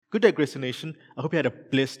Good day, Graceway Nation. I hope you had a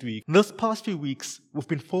blessed week. In this past few weeks, we've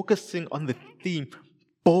been focusing on the theme,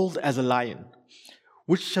 bold as a lion,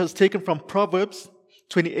 which was taken from Proverbs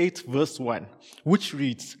 28 verse 1, which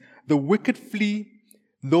reads, "The wicked flee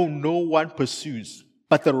though no one pursues,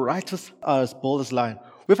 but the righteous are as bold as lion."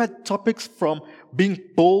 We've had topics from being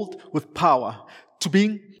bold with power, to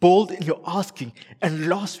being bold in your asking, and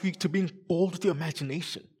last week to being bold with your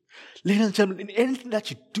imagination. Ladies and gentlemen, in anything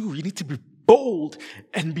that you do, you need to be bold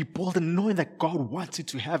and be bold in knowing that God wants you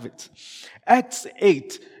to have it. Acts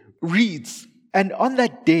 8 reads, "And on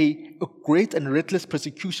that day, a great and relentless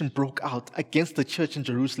persecution broke out against the church in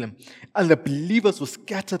Jerusalem, and the believers were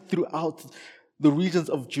scattered throughout the regions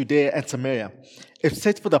of Judea and Samaria,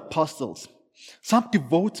 except for the apostles. Some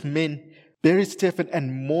devout men buried Stephen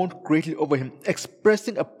and mourned greatly over him,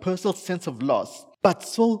 expressing a personal sense of loss. But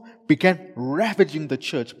Saul began ravaging the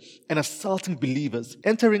church and assaulting believers,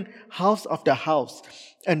 entering house after house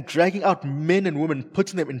and dragging out men and women,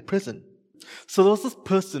 putting them in prison." So there was this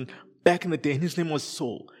person back in the day, and his name was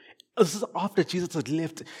Saul. This is after Jesus had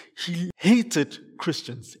left. He hated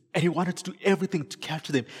Christians, and he wanted to do everything to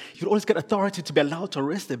capture them. He would always get authority to be allowed to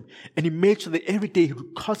arrest them, and he made sure that every day he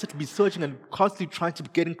would constantly be searching and constantly trying to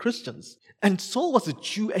get in Christians. And Saul was a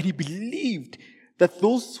Jew, and he believed that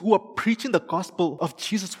those who were preaching the gospel of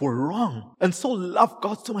Jesus were wrong. And Saul loved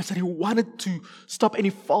God so much that he wanted to stop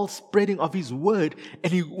any false spreading of his word,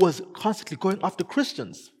 and he was constantly going after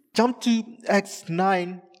Christians. Jump to Acts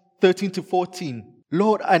 9, 13 to 14.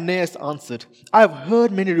 "Lord," Aeneas answered, "I have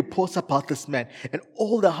heard many reports about this man and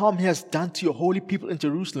all the harm he has done to your holy people in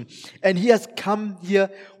Jerusalem. And he has come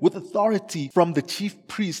here with authority from the chief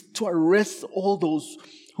priests to arrest all those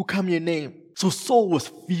who come in your name." So Saul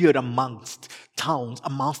was feared amongst towns,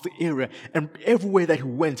 amongst the area, and everywhere that he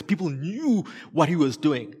went, people knew what he was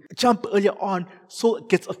doing. Jump earlier on, Saul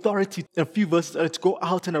gets authority in a few verses earlier to go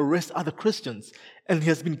out and arrest other Christians. And he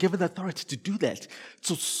has been given the authority to do that.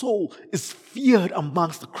 So Saul is feared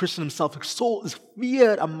amongst the Christian himself. Saul is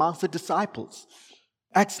feared amongst the disciples.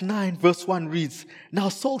 Acts 9 verse 1 reads, "Now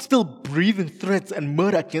Saul, still breathing threats and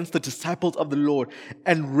murder against the disciples of the Lord,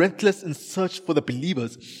 and relentless in search for the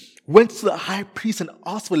believers, went to the high priest and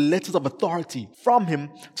asked for letters of authority from him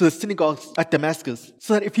to the synagogues at Damascus,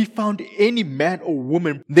 so that if he found any man or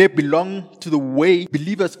woman there belonging to the way,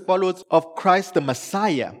 believers, followers of Christ the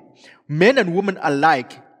Messiah, men and women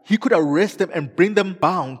alike, he could arrest them and bring them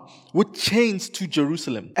bound with chains to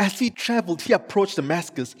Jerusalem. As he traveled, he approached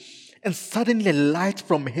Damascus, and suddenly a light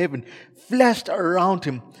from heaven flashed around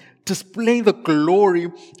him, displaying the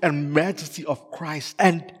glory and majesty of Christ.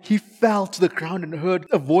 And he fell to the ground and heard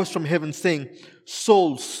a voice from heaven saying,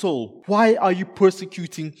 'Saul, Saul, why are you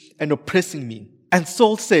persecuting and oppressing me?' And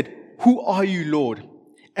Saul said, 'Who are you, Lord?'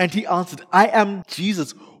 And he answered, 'I am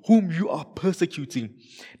Jesus, whom you are persecuting.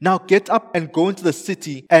 Now get up and go into the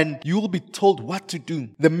city, and you will be told what to do.'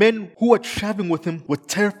 The men who were traveling with him were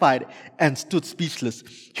terrified and stood speechless,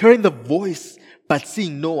 hearing the voice but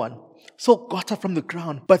seeing no one. Saul got up from the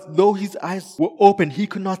ground, but though his eyes were open, he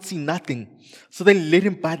could not see nothing. So they led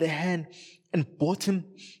him by the hand and brought him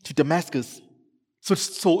to Damascus." So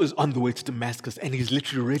Saul is on the way to Damascus, and he's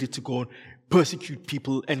literally ready to go and persecute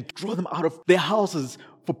people and draw them out of their houses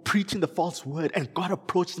for preaching the false word. And God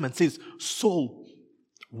approaches him and says, "Saul,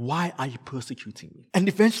 why are you persecuting me?" And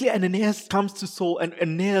eventually Ananias comes to Saul, and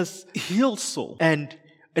Ananias heals Saul. And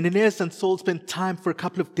Ananias and Saul spend time for a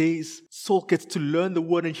couple of days. Saul gets to learn the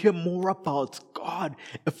word and hear more about God.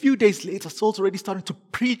 A few days later, Saul's already starting to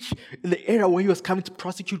preach in the area where he was coming to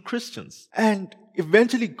prosecute Christians. And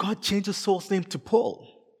eventually God changes Saul's name to Paul.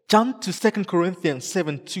 Jump to 2 Corinthians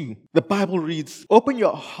 7:2. The Bible reads, "Open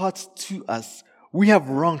your hearts to us. We have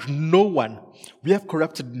wronged no one. We have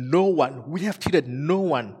corrupted no one. We have cheated no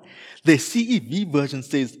one." The CEV version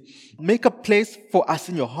says, "Make a place for us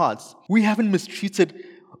in your hearts. We haven't mistreated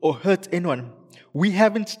or hurt anyone. We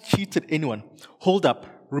haven't cheated anyone." Hold up.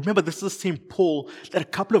 Remember, this is the same Paul that a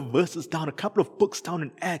couple of verses down, a couple of books down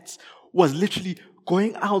in Acts, was literally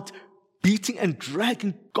going out, beating and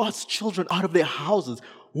dragging God's children out of their houses.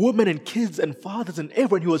 Women and kids and fathers and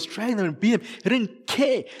everyone. He was dragging them and beating them. He didn't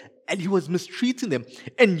care. And he was mistreating them.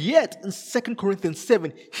 And yet, in 2 Corinthians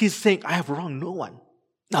 7, he's saying, "I have wronged no one."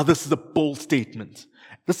 Now, this is a bold statement.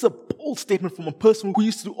 This is a bold statement from a person who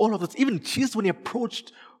used to do all of this. Even Jesus, when he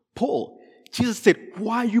approached Paul, Jesus said,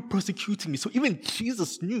 "Why are you persecuting me?" So even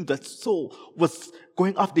Jesus knew that Saul was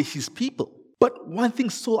going after his people. But one thing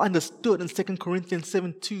Saul understood in 2 Corinthians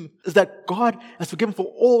 7:2 is that God has forgiven for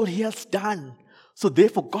all he has done. So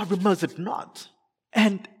therefore, God remembers it not.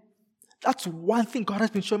 And that's one thing God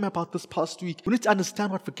has been showing me about this past week. We need to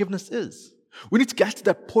understand what forgiveness is. We need to get to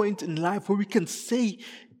that point in life where we can say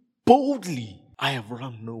boldly, I have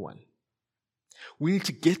wronged no one. We need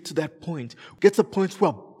to get to that point. Get to the point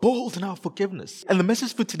where we're bold in our forgiveness. And the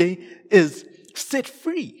message for today is set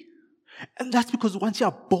free. And that's because once you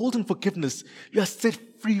are bold in forgiveness, you are set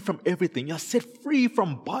free from everything. You are set free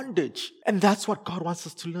from bondage. And that's what God wants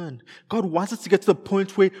us to learn. God wants us to get to the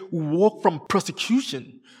point where we walk from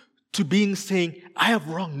persecution to being saying, I have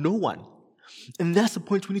wronged no one. And that's the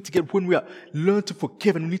point we need to get when we learn to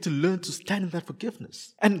forgive, and we need to learn to stand in that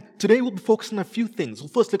forgiveness. And today we'll be focusing on a few things. We'll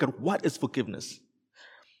first look at what is forgiveness.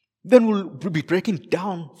 Then we'll be breaking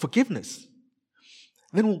down forgiveness.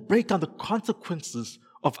 Then we'll break down the consequences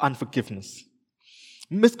of unforgiveness,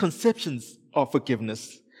 misconceptions of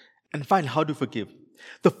forgiveness, and find how to forgive.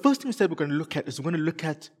 The first thing we said we're going to look at is we're going to look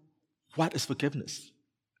at what is forgiveness.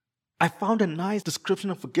 I found a nice description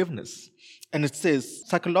of forgiveness, and it says,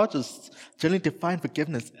 psychologists generally define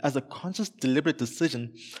forgiveness as a conscious, deliberate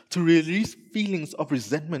decision to release feelings of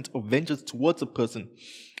resentment or vengeance towards a person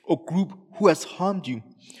or group who has harmed you,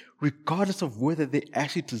 regardless of whether they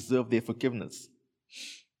actually deserve their forgiveness.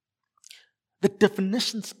 The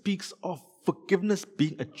definition speaks of forgiveness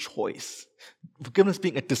being a choice, forgiveness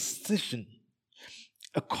being a decision,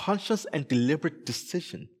 a conscious and deliberate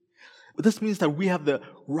decision. This means that we have the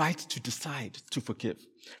right to decide to forgive.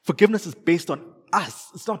 Forgiveness is based on us.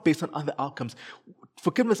 It's not based on other outcomes.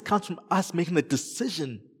 Forgiveness comes from us making the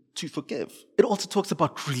decision to forgive. It also talks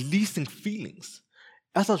about releasing feelings.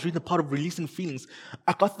 As I was reading the part of releasing feelings,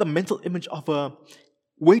 I got the mental image of a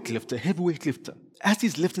weightlifter, heavy weightlifter. As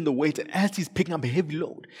he's lifting the weight, as he's picking up a heavy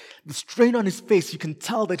load, the strain on his face, you can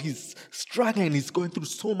tell that he's struggling and he's going through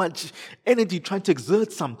so much energy trying to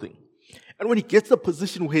exert something. And when he gets to a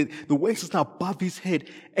position where the weight is now above his head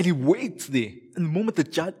and he waits there, and the moment the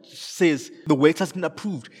judge says the weight has been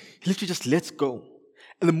approved, he literally just lets go.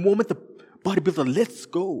 And the moment the bodybuilder lets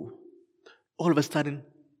go, all of a sudden,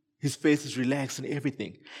 his face is relaxed and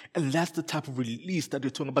everything. And that's the type of release that you're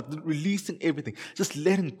talking about, releasing everything, just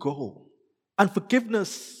letting go.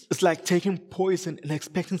 Unforgiveness is like taking poison and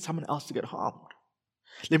expecting someone else to get harmed.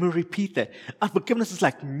 Let me repeat that. Unforgiveness is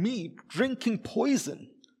like me drinking poison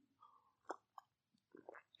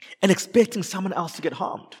and expecting someone else to get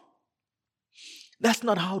harmed. That's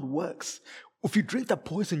not how it works. If you drink that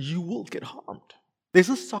poison, you will get harmed. There's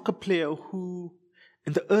a soccer player who,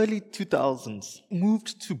 in the early 2000s,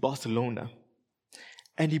 moved to Barcelona.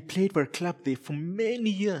 And he played for a club there for many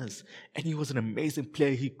years. And he was an amazing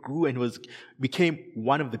player. He grew and became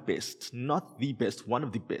one of the best. Not the best, one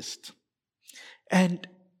of the best. And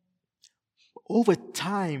over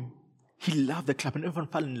time, he loved the club and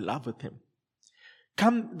everyone fell in love with him.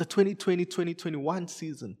 Come the 2020-2021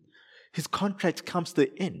 season, his contract comes to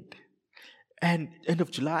the end. And end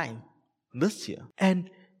of July this year. And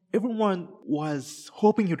everyone was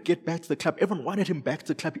hoping he would get back to the club. Everyone wanted him back to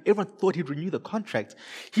the club. Everyone thought he'd renew the contract.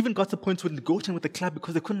 He even got to the point where negotiating with the club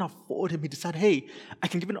because they couldn't afford him. He decided, hey, I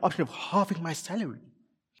can give you an option of halving my salary.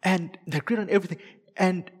 And they agreed on everything.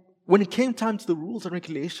 And when it came time to the rules and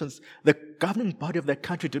regulations, the governing body of that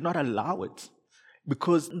country did not allow it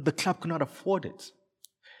because the club could not afford it.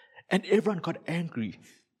 And everyone got angry.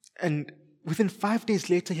 And within 5 days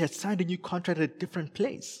later, he had signed a new contract at a different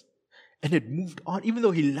place. And had moved on. Even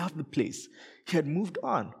though he loved the place, he had moved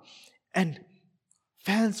on. And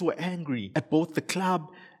fans were angry at both the club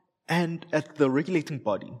and at the regulating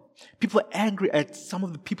body. People were angry at some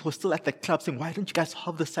of the people who were still at the club saying, why don't you guys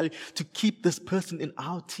have the salary to keep this person in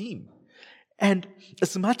our team? And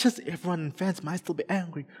as much as everyone and fans might still be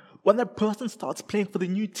angry, when that person starts playing for the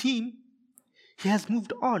new team, he has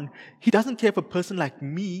moved on. He doesn't care if a person like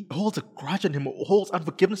me holds a grudge on him or holds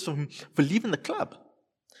unforgiveness from him for leaving the club.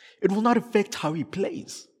 It will not affect how he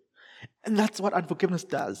plays. And that's what unforgiveness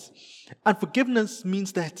does. Unforgiveness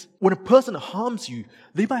means that when a person harms you,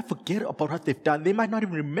 they might forget about what they've done. They might not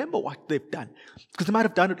even remember what they've done. Because they might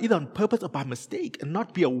have done it either on purpose or by mistake and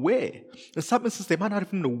not be aware. In some instances, they might not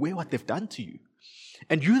even know aware what they've done to you.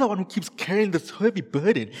 And you're the one who keeps carrying this heavy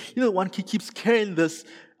burden. You're the one who keeps carrying this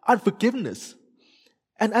unforgiveness.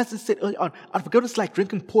 And as I said earlier on, unforgiveness is like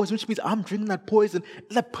drinking poison, which means I'm drinking that poison,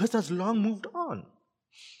 and that person has long moved on.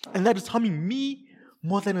 And that is harming me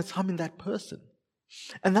more than it's harming that person.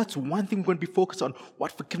 And that's one thing we're going to be focused on,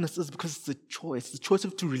 what forgiveness is, because it's a choice. It's a choice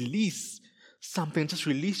of to release something, just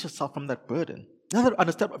release yourself from that burden. Now that I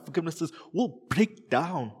understand what forgiveness is, we'll break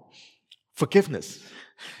down forgiveness.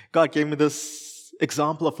 God gave me this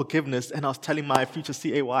example of forgiveness, and I was telling my future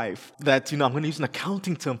CA wife that, I'm going to use an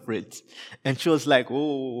accounting term for it. And she was like,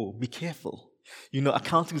 oh, be careful.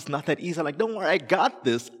 Accounting is not that easy. I'm like, don't worry, I got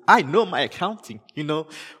this. I know my accounting.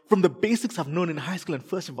 From the basics I've known in high school and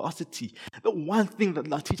first year varsity, the one thing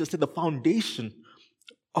that our teacher said, the foundation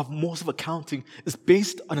of most of accounting is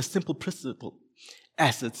based on a simple principle.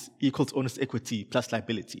 Assets equals owner's equity plus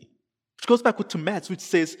liability. Which goes back to maths, which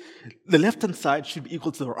says the left-hand side should be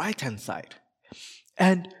equal to the right-hand side.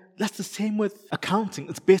 And that's the same with accounting.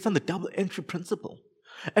 It's based on the double entry principle.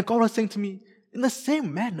 And God was saying to me, in the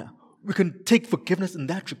same manner, we can take forgiveness in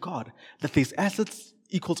that regard, that there's assets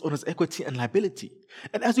equals owner's equity and liability.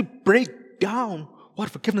 And as we break down what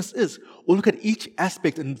forgiveness is, we'll look at each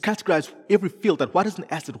aspect and categorize every field, that what is an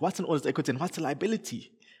asset, what's an owner's equity, and what's a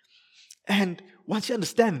liability. And once you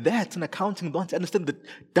understand that in accounting, once you understand the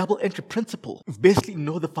double entry principle, you basically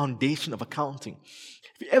know the foundation of accounting.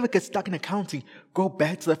 If you ever get stuck in accounting, go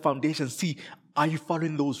back to that foundation and see, are you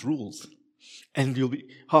following those rules? And you'll be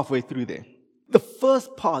halfway through there. The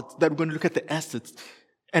first part that we're going to look at the assets,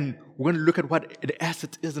 and we're going to look at what an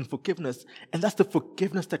asset is in forgiveness, and that's the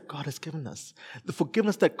forgiveness that God has given us. The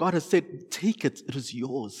forgiveness that God has said, take it, it is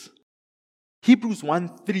yours. Hebrews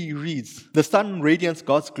 1:3 reads, the Son radiates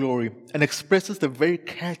God's glory and expresses the very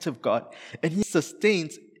character of God, and He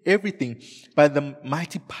sustains everything by the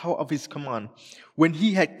mighty power of His command. When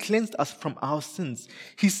He had cleansed us from our sins,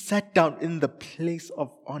 He sat down in the place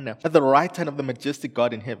of honor at the right hand of the majestic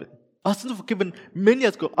God in heaven. Our sins were forgiven many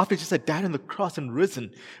years ago after Jesus had died on the cross and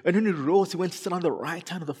risen. And when He rose, He went to sit on the right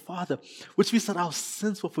hand of the Father, which means that our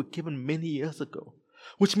sins were forgiven many years ago.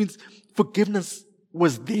 Which means forgiveness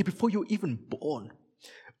was there before you were even born.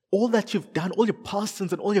 All that you've done, all your past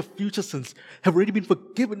sins and all your future sins have already been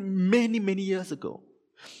forgiven many, many years ago.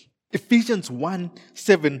 Ephesians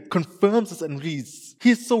 1:7 confirms this and reads,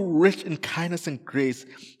 He is so rich in kindness and grace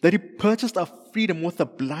that He purchased our freedom with the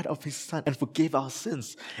blood of His Son and forgave our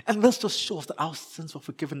sins. And this just shows that our sins were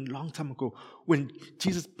forgiven a long time ago when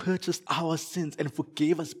Jesus purchased our sins and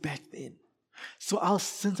forgave us back then. So our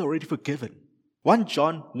sins are already forgiven. 1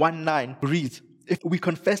 John 1:9 reads, if we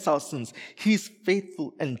confess our sins, He is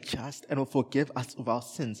faithful and just and will forgive us of our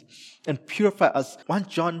sins and purify us. 1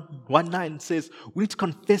 John 1:9 says we need to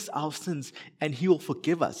confess our sins and He will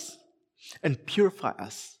forgive us and purify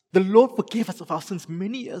us. The Lord forgave us of our sins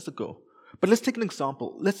many years ago. But let's take an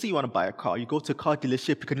example. Let's say you want to buy a car. You go to a car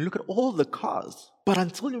dealership, you can look at all the cars. But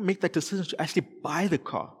until you make that decision to actually buy the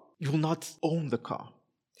car, you will not own the car.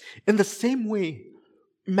 In the same way,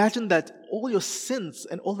 imagine that all your sins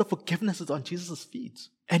and all the forgiveness is on Jesus' feet.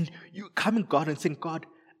 And you come to God and saying, God,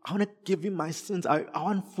 I want to give You my sins. I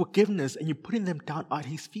want forgiveness. And you're putting them down at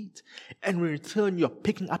His feet. And in return, you're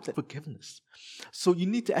picking up that forgiveness. So you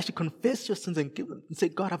need to actually confess your sins and give them and say,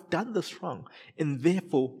 God, I've done this wrong. And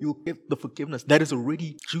therefore, you'll get the forgiveness that is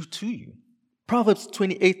already due to you. Proverbs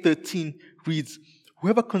 28:13 reads,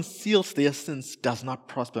 whoever conceals their sins does not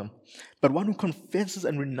prosper, but one who confesses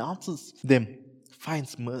and renounces them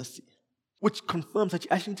finds mercy. Which confirms that you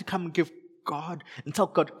actually need to come and give God and tell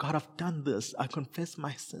God, God, I've done this. I confess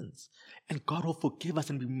my sins. And God will forgive us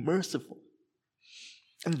and be merciful.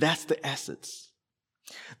 And that's the assets.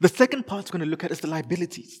 The second part we're going to look at is the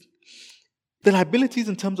liabilities. The liabilities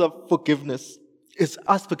in terms of forgiveness is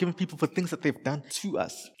us forgiving people for things that they've done to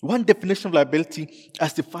us. One definition of liability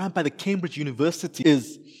as defined by the Cambridge University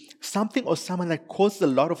is something or someone that causes a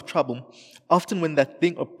lot of trouble, often when that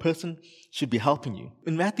thing or person should be helping you.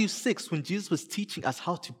 In Matthew 6, when Jesus was teaching us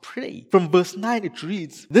how to pray, from verse 9 it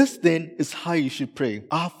reads, this then is how you should pray.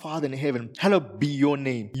 Our Father in heaven, hallowed be Your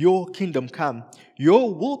name. Your kingdom come.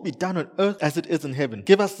 Your will be done on earth as it is in heaven.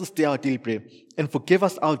 Give us this day our daily bread, and forgive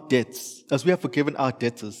us our debts, as we have forgiven our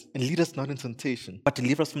debtors. And lead us not into temptation, but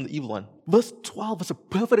deliver us from the evil one. Verse 12 is a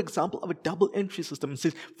perfect example of a double entry system. It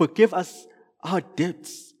says, forgive us our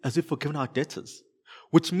debts as we've forgiven our debtors.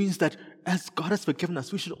 Which means that as God has forgiven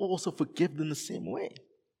us, we should also forgive them the same way.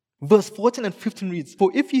 Verse 14 and 15 reads,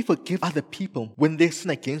 for if you forgive other people when they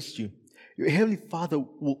sin against you, your heavenly Father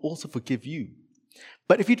will also forgive you.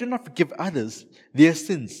 But if you do not forgive others their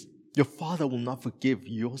sins, your Father will not forgive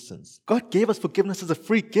your sins. God gave us forgiveness as a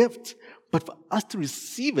free gift, but for us to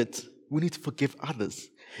receive it, we need to forgive others.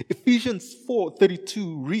 Ephesians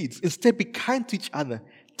 4:32 reads, instead be kind to each other,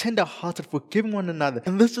 tender-hearted, forgiving one another.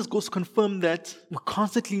 And this just goes to confirm that we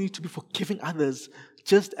constantly need to be forgiving others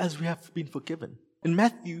just as we have been forgiven. In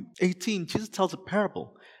Matthew 18, Jesus tells a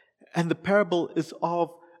parable. And the parable is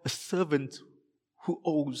of a servant who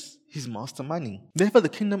owes his master money. Therefore, the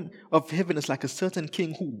kingdom of heaven is like a certain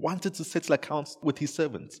king who wanted to settle accounts with his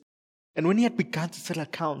servants. And when he had begun to settle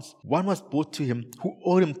accounts, one was brought to him who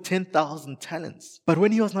owed him 10,000 talents. But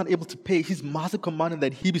when he was not able to pay, his master commanded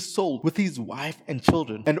that he be sold with his wife and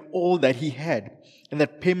children and all that he had, and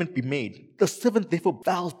that payment be made. The servant therefore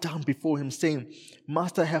bowed down before him, saying,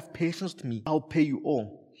 Master, have patience with me, I'll pay you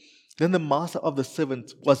all. Then the master of the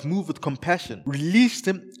servant was moved with compassion, released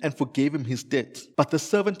him, and forgave him his debt. But the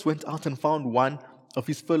servant went out and found one of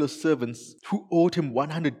his fellow servants who owed him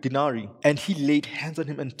 100 denarii, and he laid hands on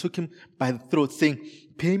him and took him by the throat, saying,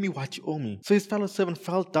 "Pay me what you owe me." So his fellow servant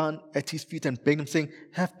fell down at his feet and begged him, saying,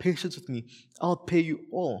 "Have patience with me, I'll pay you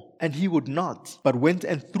all." And he would not, but went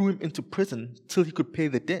and threw him into prison till he could pay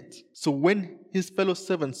the debt. So when his fellow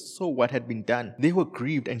servants saw what had been done, they were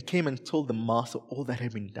grieved and came and told the master all that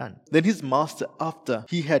had been done. Then his master, after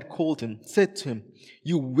he had called him, said to him,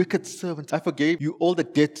 "You wicked servant, I forgave you all the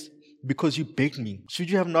debt because you begged me. Should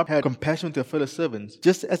you have not had compassion with your fellow servants,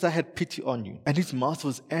 just as I had pity on you?" And his master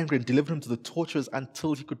was angry and delivered him to the torturers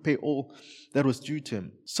until he could pay all that was due to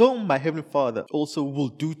him. So my heavenly Father also will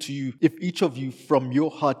do to you if each of you from your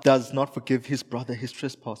heart does not forgive his brother his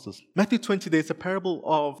trespasses. Matthew 20, there's a parable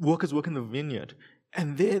of workers working in the vineyard.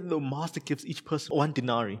 And there the master gives each person 1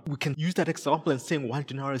 denarii. We can use that example and saying 1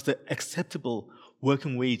 denarii is the acceptable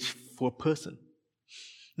working wage for a person.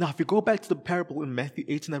 Now, if you go back to the parable in Matthew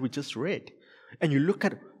 18 that we just read, and you look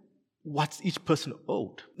at what each person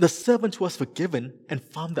owed, the servant who was forgiven and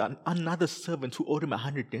found another servant who owed him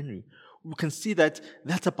 100 denarii, we can see that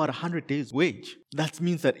that's about 100 days' wage. That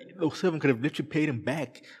means that the servant could have literally paid him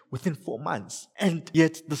back within 4 months, and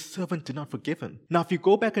yet the servant did not forgive him. Now, if you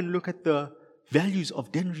go back and look at the values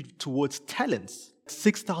of denarii towards talents,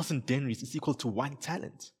 6,000 denarii is equal to 1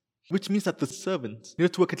 talent. Which means that the servant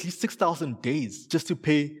needed to work at least 6,000 days just to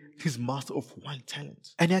pay his master of 1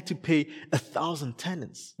 talent. And he had to pay 1,000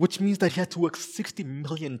 talents, which means that he had to work 60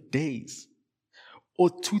 million days or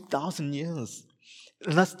 2,000 years.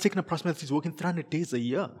 And that's taking approximately, he's working 300 days a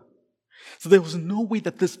year. So there was no way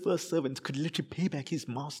that this first servant could literally pay back his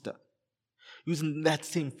master using that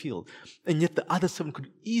same field. And yet the other servant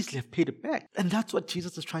could easily have paid it back. And that's what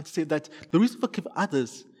Jesus is trying to say, that the reason we forgive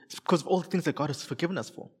others is because of all the things that God has forgiven us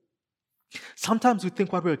for. Sometimes we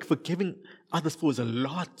think what we're forgiving others for is a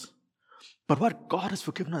lot, but what God has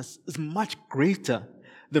forgiven us is much greater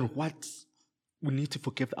than what we need to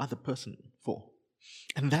forgive the other person for.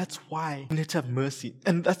 And that's why we need to have mercy.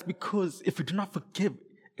 And that's because if we do not forgive,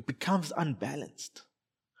 it becomes unbalanced.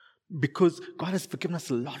 Because God has forgiven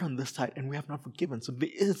us a lot on this side and we have not forgiven. So there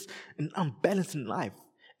is an unbalance in life,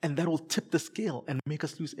 and that will tip the scale and make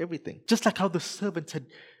us lose everything. Just like how the servant had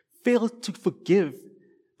failed to forgive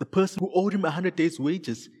the person who owed him 100 days'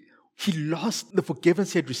 wages, he lost the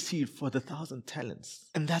forgiveness he had received for the 1,000 talents.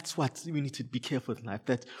 And that's what we need to be careful in life,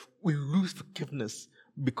 that we lose forgiveness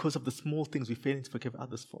because of the small things we fail to forgive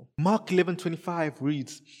others for. Mark 11:25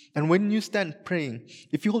 reads, "And when you stand praying,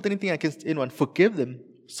 if you hold anything against anyone, forgive them,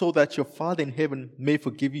 so that your Father in heaven may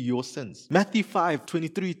forgive you your sins." Matthew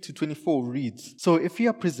 5:23-24 reads, "So if you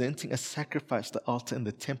are presenting a sacrifice to the altar in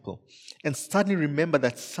the temple, and suddenly remember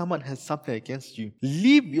that someone has something against you,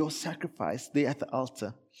 leave your sacrifice there at the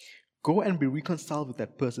altar. Go and be reconciled with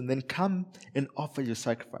that person, then come and offer your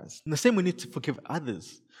sacrifice." In the same way, we need to forgive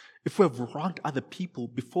others. If we have wronged other people,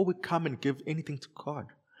 before we come and give anything to God,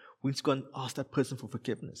 we need to go and ask that person for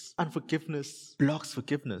forgiveness. Unforgiveness blocks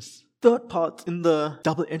forgiveness. Third part in the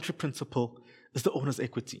double entry principle is the owner's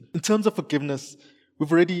equity. In terms of forgiveness,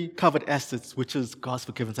 we've already covered assets, which is God's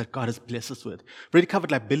forgiveness that God has blessed us with. We've already covered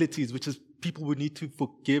liabilities, which is people we need to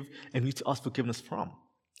forgive and need to ask forgiveness from.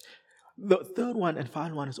 The third one and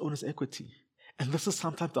final one is owner's equity. And this is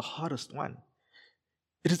sometimes the hardest one.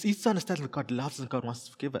 It is easy to understand that God loves us and God wants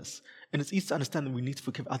to forgive us. And it's easy to understand that we need to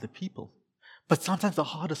forgive other people. But sometimes the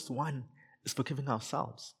hardest one is forgiving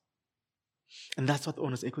ourselves. And that's what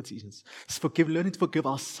owner's equity is. It's learning to forgive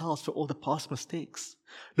ourselves for all the past mistakes.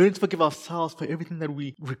 Learning to forgive ourselves for everything that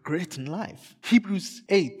we regret in life. Hebrews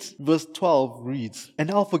 8:12 reads,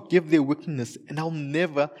 "And I'll forgive their wickedness, and I'll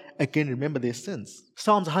never again remember their sins."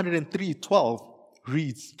 Psalms 103:12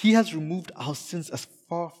 reads, "He has removed our sins as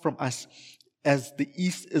far from us as the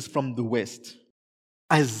east is from the west."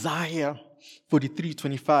 Isaiah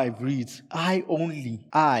 43:25 reads, I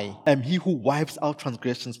am he who wipes out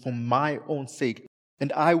transgressions for my own sake,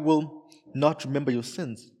 and I will not remember your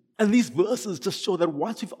sins." And these verses just show that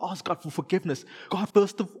once we've asked God for forgiveness, God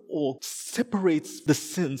first of all separates the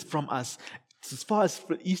sins from us as far as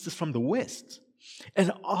the east is from the west.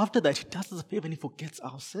 And after that, he does us a favor and he forgets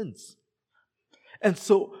our sins. And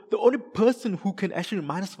so the only person who can actually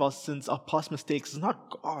remind us of our sins, our past mistakes, is not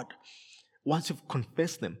God once we've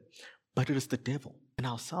confessed them, but it is the devil and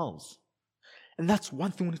ourselves. And that's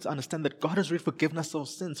one thing we need to understand, that God has already forgiven us our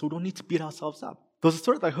sins, so we don't need to beat ourselves up. There was a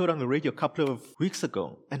story that I heard on the radio a couple of weeks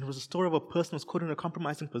ago, and it was a story of a person who was caught in a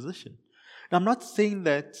compromising position. Now, I'm not saying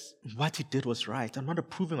that what he did was right. I'm not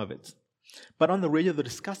approving of it. But on the radio, they're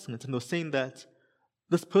discussing it, and they're saying that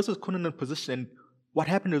this person was caught in a position, and what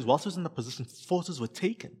happened is, whilst he was in the position, photos were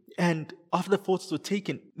taken. And after the photos were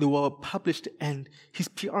taken, they were published, and his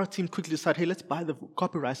PR team quickly decided, hey, let's buy the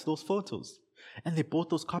copyrights to those photos. And they bought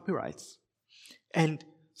those copyrights. And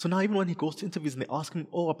so now even when he goes to interviews and they ask him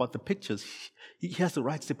about the pictures, he has the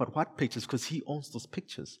right to say about what pictures, because he owns those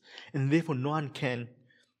pictures. And therefore no one can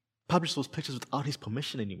publish those pictures without his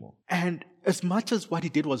permission anymore. And as much as what he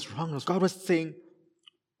did was wrong, as God was saying,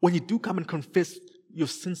 when you do come and confess your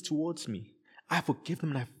sins towards me, I forgive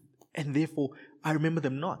them, and therefore I remember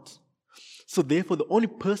them not. So therefore the only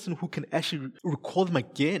person who can actually recall them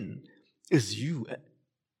again is you.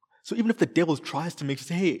 So even if the devil tries to make you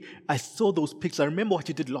say, hey, I saw those pictures, I remember what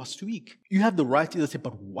you did last week, you have the right to either say,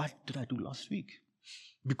 but what did I do last week?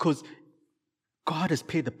 Because God has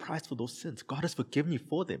paid the price for those sins. God has forgiven you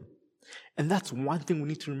for them. And that's one thing we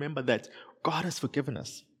need to remember, that God has forgiven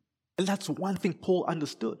us. And that's one thing Paul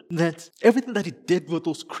understood, that everything that he did with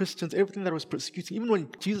those Christians, everything that was persecuting, even when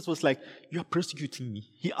Jesus was like, you're persecuting me,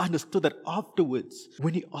 he understood that afterwards,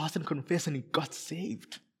 when he asked and confessed and he got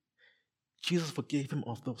saved, Jesus forgave him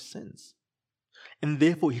of those sins. And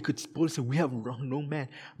therefore he could boldly say, we have wronged no man,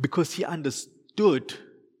 because he understood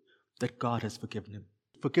that God has forgiven him.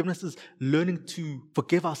 Forgiveness is learning to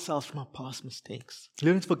forgive ourselves from our past mistakes.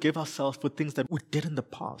 Learning to forgive ourselves for things that we did in the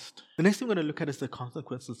past. The next thing we're going to look at is the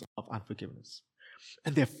consequences of unforgiveness.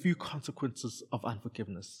 And there are few consequences of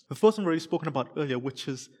unforgiveness. The first one we've already spoken about earlier, which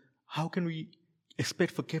is, how can we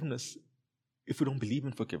expect forgiveness if we don't believe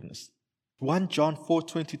in forgiveness? 1 John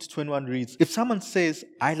 4:20-21 reads, if someone says,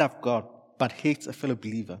 I love God, but hates a fellow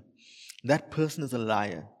believer, that person is a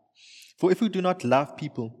liar. For if we do not love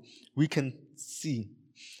people we can see,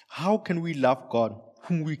 how can we love God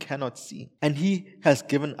whom we cannot see? And he has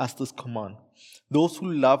given us this command: those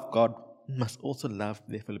who love God must also love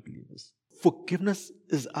their fellow believers. Forgiveness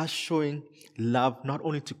is us showing love not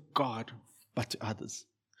only to God, but to others.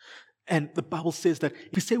 And the Bible says that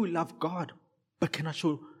if we say we love God, but cannot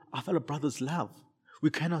show our fellow brothers love, we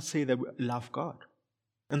cannot say that we love God.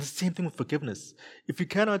 And the same thing with forgiveness. If you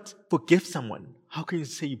cannot forgive someone, how can you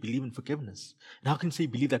say you believe in forgiveness? And how can you say you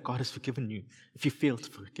believe that God has forgiven you if you fail to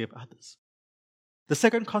forgive others? The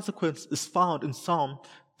second consequence is found in Psalm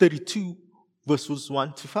 32, verses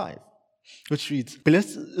 1-5, which reads,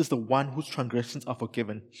 blessed is the one whose transgressions are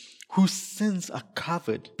forgiven, whose sins are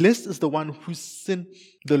covered. Blessed is the one whose sin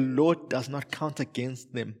the Lord does not count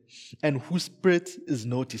against them, and whose spirit is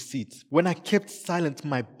no deceit. When I kept silent,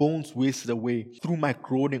 my bones wasted away through my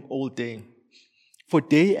groaning all day. For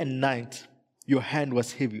day and night your hand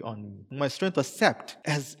was heavy on me. My strength was sapped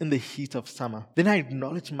as in the heat of summer. Then I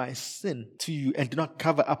acknowledged my sin to you and did not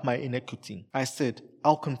cover up my iniquity. I said,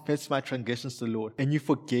 I'll confess my transgressions to the Lord, and you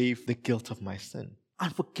forgave the guilt of my sin.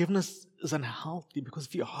 Unforgiveness is unhealthy, because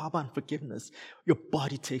if you harbor unforgiveness, your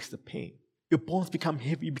body takes the pain. Your bones become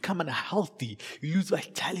heavy, you become unhealthy, you lose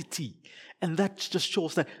vitality. And that just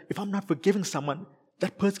shows that if I'm not forgiving someone,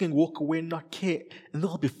 that person can walk away and not care, and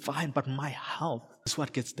they'll be fine, but my health is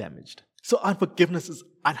what gets damaged. So unforgiveness is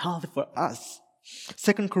unhealthy for us.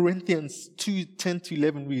 2 Corinthians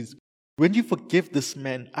 2:10-11 reads, when you forgive this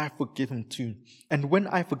man, I forgive him too. And when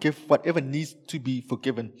I forgive whatever needs to be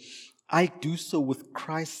forgiven, I do so with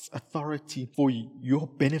Christ's authority for your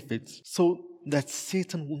benefit, so that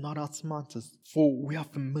Satan will not outsmart us, for we are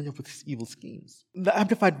familiar with his evil schemes. The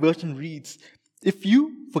Amplified Version reads, if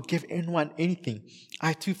you forgive anyone anything,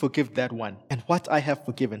 I too forgive that one, and what I have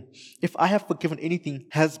forgiven. If I have forgiven anything,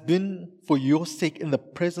 has been for your sake in the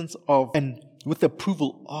presence of and with the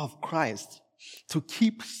approval of Christ, to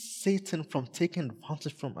keep Satan from taking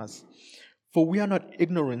advantage from us. For we are not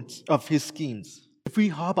ignorant of his schemes. If we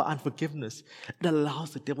harbor unforgiveness, it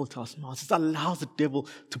allows the devil to outsmart us. It allows the devil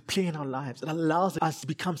to play in our lives. It allows us to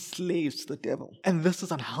become slaves to the devil. And this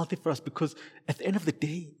is unhealthy for us, because at the end of the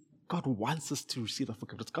day, God wants us to receive the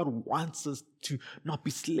forgiveness. God wants us to not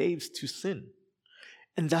be slaves to sin.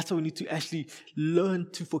 And that's why we need to actually learn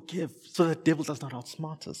to forgive, so that the devil does not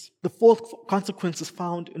outsmart us. The fourth consequence is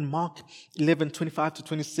found in Mark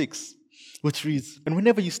 11:25-26, which reads, and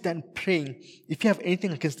whenever you stand praying, if you have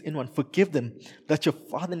anything against anyone, forgive them, that your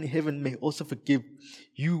Father in heaven may also forgive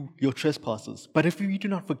you your trespasses. But if you do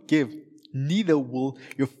not forgive, neither will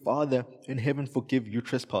your Father in heaven forgive your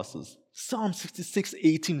trespasses. Psalm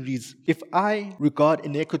 66:18 reads, if I regard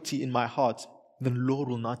iniquity in my heart, then the Lord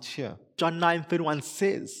will not hear. John 9:31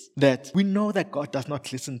 says that we know that God does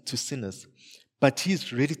not listen to sinners, but he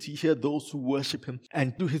is ready to hear those who worship him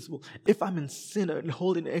and do his will. If I'm in sin and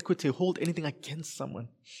hold iniquity, hold anything against someone,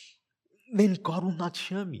 then God will not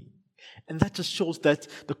hear me. And that just shows that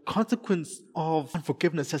the consequence of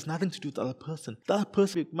unforgiveness has nothing to do with the other person. The other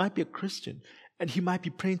person might be a Christian, And he might be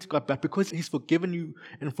praying to God, but because he's forgiven you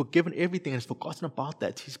and forgiven everything and has forgotten about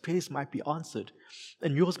that, his prayers might be answered.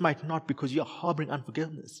 And yours might not because you're harboring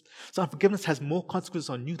unforgiveness. So unforgiveness has more consequences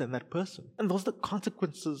on you than that person. And those are the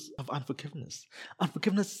consequences of unforgiveness.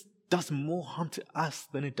 Unforgiveness does more harm to us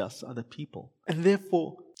than it does to other people. And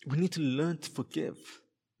therefore, we need to learn to forgive.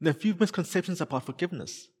 There are a few misconceptions about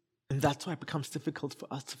forgiveness. And that's why it becomes difficult for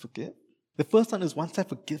us to forgive. The first one is once I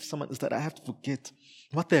forgive someone is that I have to forget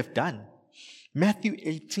what they have done. Matthew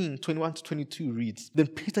 18:21-22 reads, Then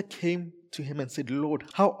Peter came to him and said, Lord,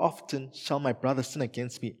 how often shall my brother sin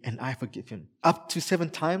against me and I forgive him? Up to 7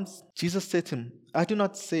 times? Jesus said to him, I do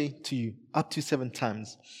not say to you up to 7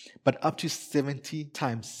 times, but up to 70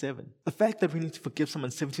 times 7. The fact that we need to forgive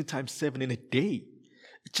someone 70 times 7 in a day,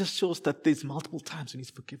 it just shows that there's multiple times we need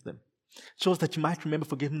to forgive them. It shows that you might remember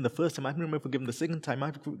forgiving them the first time, you might remember forgiving them the second time, you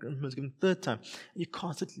might remember forgiving the third time. And you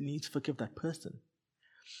constantly need to forgive that person.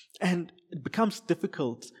 And it becomes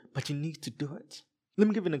difficult, but you need to do it. Let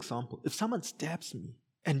me give you an example. If someone stabs me,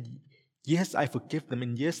 and yes, I forgive them,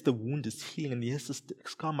 and yes, the wound is healing, and yes, the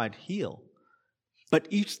scar might heal, but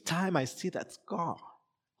each time I see that scar,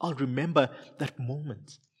 I'll remember that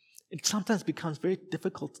moment. It sometimes becomes very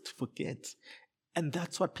difficult to forget. And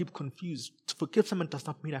that's what people confuse. To forgive someone does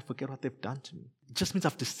not mean I forget what they've done to me. It just means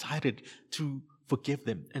I've decided to forgive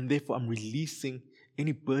them, and therefore I'm releasing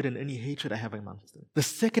any burden, any hatred I have amongst them. The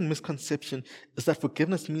second misconception is that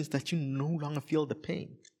forgiveness means that you no longer feel the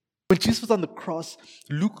pain. When Jesus was on the cross,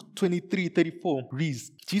 Luke 23:34 reads,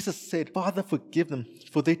 Jesus said, Father, forgive them,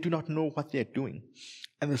 for they do not know what they are doing.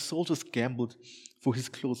 And the soldiers gambled for his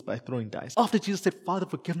clothes by throwing dice. After Jesus said, Father,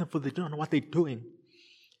 forgive them, for they do not know what they're doing,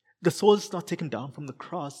 the soldiers did not take him down from the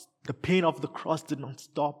cross. The pain of the cross did not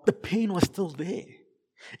stop. The pain was still there.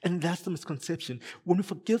 And that's the misconception. When we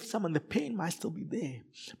forgive someone, the pain might still be there.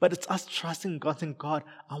 But it's us trusting God, saying, God,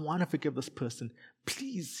 I want to forgive this person.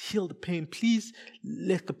 Please heal the pain. Please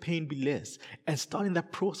let the pain be less. And starting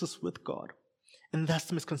that process with God. And that's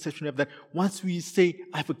the misconception we have, that once we say,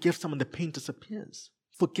 I forgive someone, the pain disappears.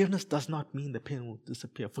 Forgiveness does not mean the pain will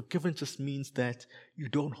disappear. Forgiveness just means that you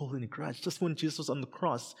don't hold any grudge. Just when Jesus was on the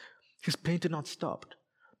cross, his pain did not stop.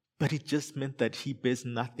 But it just meant that he bears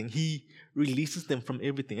nothing. He releases them from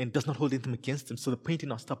everything and does not hold anything against them. So the pain did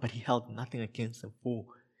not stop, but he held nothing against them, for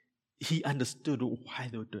he understood why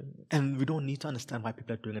they were doing it. And we don't need to understand why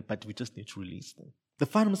people are doing it, but we just need to release them. The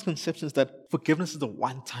final misconception is that forgiveness is a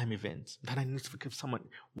one-time event, that I need to forgive someone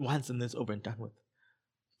once and then it's over and done with.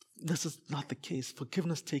 This is not the case.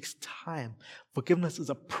 Forgiveness takes time. Forgiveness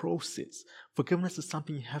is a process. Forgiveness is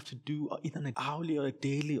something you have to do either on an hourly or a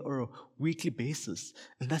daily or a weekly basis.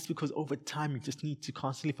 And that's because over time you just need to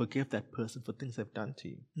constantly forgive that person for things they've done to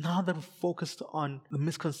you. Now that we're focused on the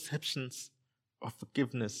misconceptions of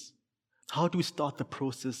forgiveness, how do we start the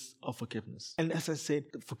process of forgiveness? And as I said,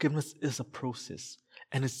 forgiveness is a process.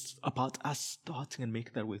 And it's about us starting and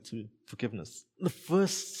making that way to forgiveness. The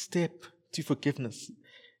first step to forgiveness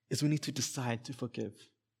is we need to decide to forgive.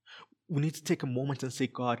 We need to take a moment and say,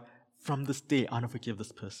 God, from this day, I want to forgive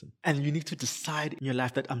this person. And you need to decide in your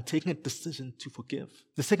life that I'm taking a decision to forgive.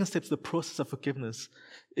 The second step to the process of forgiveness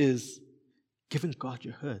is giving God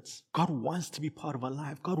your hurts. God wants to be part of our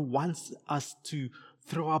life. God wants us to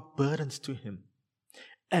throw our burdens to him.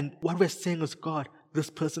 And what we're saying is, God, this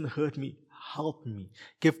person hurt me. Help me.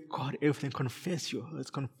 Give God everything. Confess your hurts.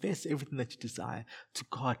 Confess everything that you desire to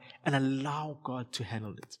God and allow God to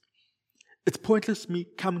handle it. It's pointless me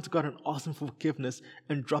coming to God and asking for forgiveness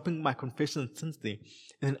and dropping my confession and sins there.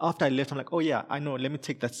 And then after I left, I'm like, oh yeah, I know. Let me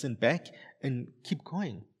take that sin back and keep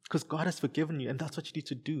going. Because God has forgiven you, and that's what you need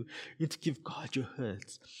to do. You need to give God your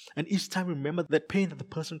hurts. And each time remember that pain that the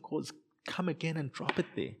person caused, come again and drop it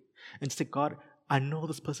there. And say, God, I know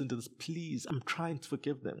this person did this. Please, I'm trying to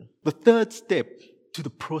forgive them. The third step to the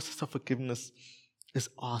process of forgiveness is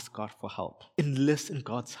ask God for help. Enlist in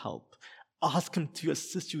God's help. Ask him to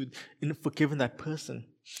assist you in forgiving that person.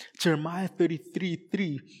 Jeremiah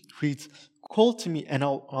 33:3 reads, Call to me and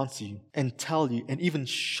I'll answer you and tell you and even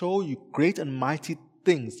show you great and mighty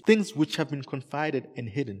things which have been confided and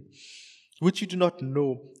hidden, which you do not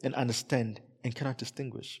know and understand and cannot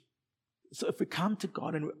distinguish. So if we come to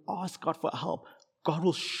God and we ask God for help, God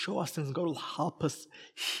will show us things. God will help us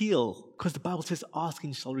heal. Because the Bible says, ask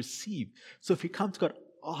and you shall receive. So if you come to God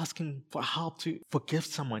asking for help to forgive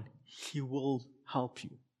someone, he will help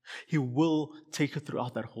you. He will take you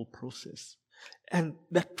throughout that whole process. And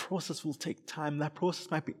that process will take time. That process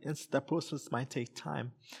might be instant. That process might take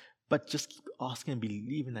time. But just keep asking and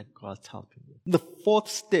believing that God's helping you. The fourth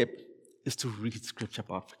step is to read scripture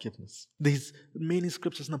about forgiveness. There's many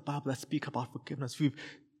scriptures in the Bible that speak about forgiveness. We've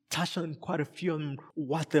touched on quite a few of them,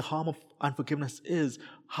 what the harm of unforgiveness is,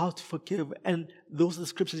 how to forgive, and those are the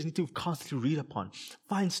scriptures you need to constantly read upon.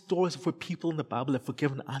 Find stories of where people in the Bible have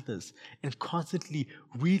forgiven others, and constantly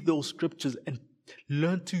read those scriptures and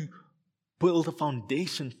learn to build a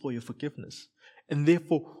foundation for your forgiveness. And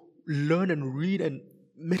therefore, learn and read and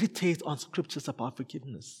meditate on scriptures about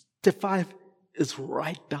forgiveness. Step 5 is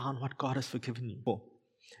write down what God has forgiven you for.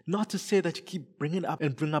 Not to say that you keep bringing up,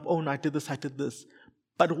 oh, no, I did this,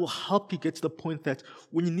 but it will help you get to the point that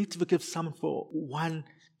when you need to forgive someone for 1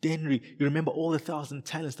 denarii, you remember all the 1,000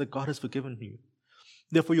 talents that God has forgiven you.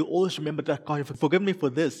 Therefore, you'll always remember that God, you forgive me for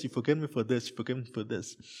this, you forgive me for this, you forgive me for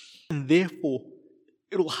this. And therefore,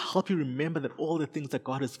 it will help you remember that all the things that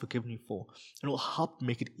God has forgiven you for. And it will help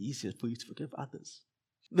make it easier for you to forgive others.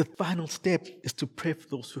 The final step is to pray for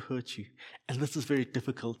those who hurt you. And this is very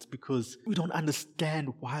difficult because we don't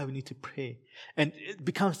understand why we need to pray. And it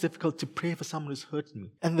becomes difficult to pray for someone who's hurt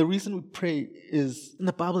me. And the reason we pray is, in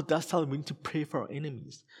the Bible does tell us we need to pray for our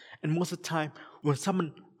enemies. And most of the time, when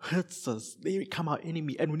someone hurts us, they become our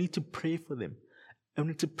enemy and we need to pray for them. And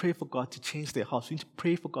we need to pray for God to change their hearts. We need to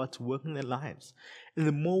pray for God to work in their lives. And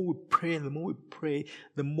the more we pray and the more we pray,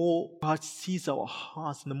 the more God sees our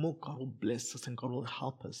hearts and the more God will bless us and God will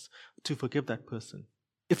help us to forgive that person.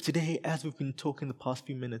 If today, as we've been talking the past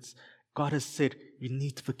few minutes, God has said you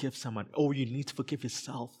need to forgive someone, or you need to forgive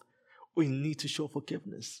yourself, or you need to show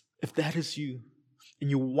forgiveness. If that is you, and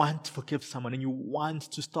you want to forgive someone, and you want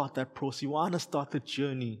to start that process, you want to start the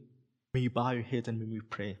journey, may you bow your head and may we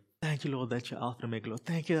pray. Thank you, Lord, that you're Alpha and Omega, Lord.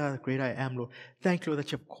 Thank you that great I am, Lord. Thank you, Lord,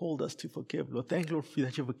 that you've called us to forgive, Lord. Thank you, Lord,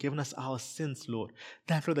 that you've forgiven us our sins, Lord.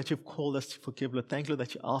 Thank you, Lord, that you've called us to forgive, Lord. Thank you, Lord,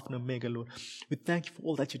 that you're Alpha and Omega, Lord. We thank you for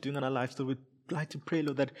all that you're doing in our lives, Lord. We'd like to pray,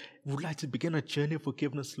 Lord, that we would like to begin a journey of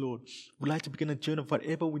forgiveness, Lord. We'd like to begin a journey of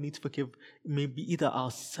whatever we need to forgive. It may be either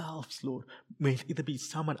ourselves, Lord. May it either be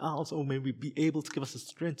someone else, or may we be able to give us the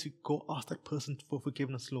strength to go ask that person for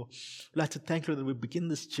forgiveness, Lord. We'd like to thank you, Lord, that we begin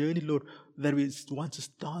this journey, Lord, that we want to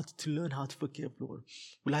start to learn how to forgive, Lord.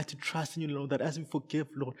 We'd like to trust in you, Lord, that as we forgive,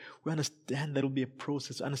 Lord, we understand that it will be a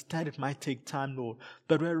process. We understand it might take time, Lord,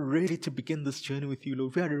 but we're ready to begin this journey with you,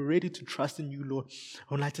 Lord. We are ready to trust in you, Lord.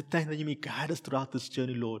 I would like to thank that you may guide us throughout this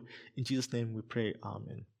journey, Lord. In Jesus' name we pray,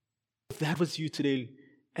 amen. If that was you today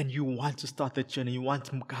and you want to start that journey, you want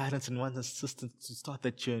some guidance and want assistance to start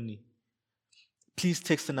that journey, please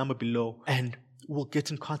text the number below and we'll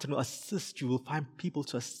get in contact. We'll assist you. We'll find people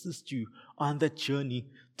to assist you on that journey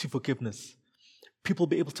to forgiveness. People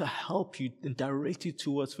will be able to help you and direct you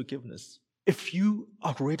towards forgiveness. If you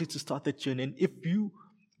are ready to start that journey, and if you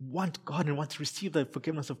want God and want to receive the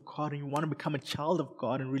forgiveness of God, and you want to become a child of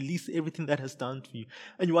God and release everything that has done to you,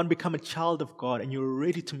 and you want to become a child of God and you're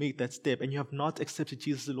ready to make that step, and you have not accepted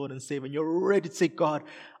Jesus as Lord and Savior, and you're ready to say, God,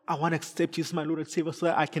 I want to accept Jesus, my Lord and Savior, so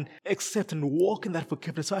that I can accept and walk in that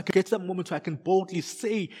forgiveness, so I can get to that moment where I can boldly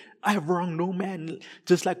say, I have wronged no man,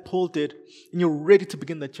 just like Paul did, and you're ready to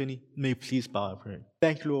begin that journey, may you please bow our prayer.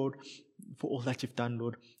 Thank you, Lord, for all that you've done,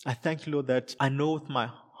 Lord. I thank you, Lord, that I know with my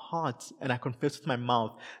heart and I confess with my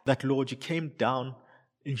mouth that, Lord, you came down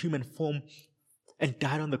in human form and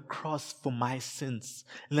died on the cross for my sins,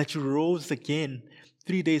 and that you rose again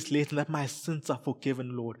 3 days later, and that my sins are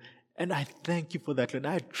forgiven, Lord. And I thank you for that, Lord.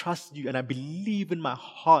 And I trust you and I believe in my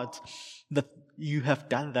heart that you have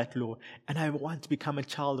done that, Lord. And I want to become a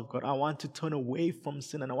child of God. I want to turn away from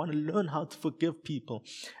sin and I want to learn how to forgive people.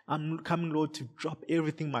 I'm coming, Lord, to drop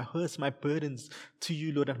everything, my hurts, my burdens to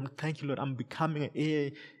you, Lord. And thank you, Lord. I'm becoming an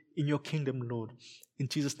heir in your kingdom, Lord. In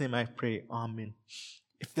Jesus' name I pray, amen.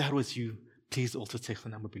 If that was you, please also text the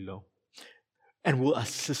number below. And we'll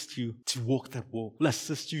assist you to walk that walk. We'll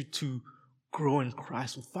assist you to grow in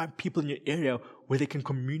Christ. We'll find people in your area where they can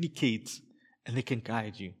communicate and they can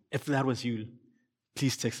guide you. If that was you,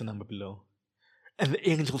 please text the number below. And the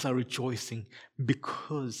angels are rejoicing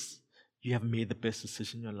because you have made the best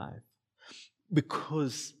decision in your life.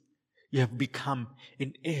 Because you have become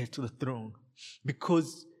an heir to the throne.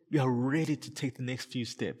 Because you are ready to take the next few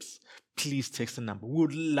steps. Please text the number. We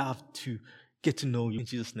would love to get to know you. In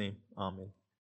Jesus' name, amen.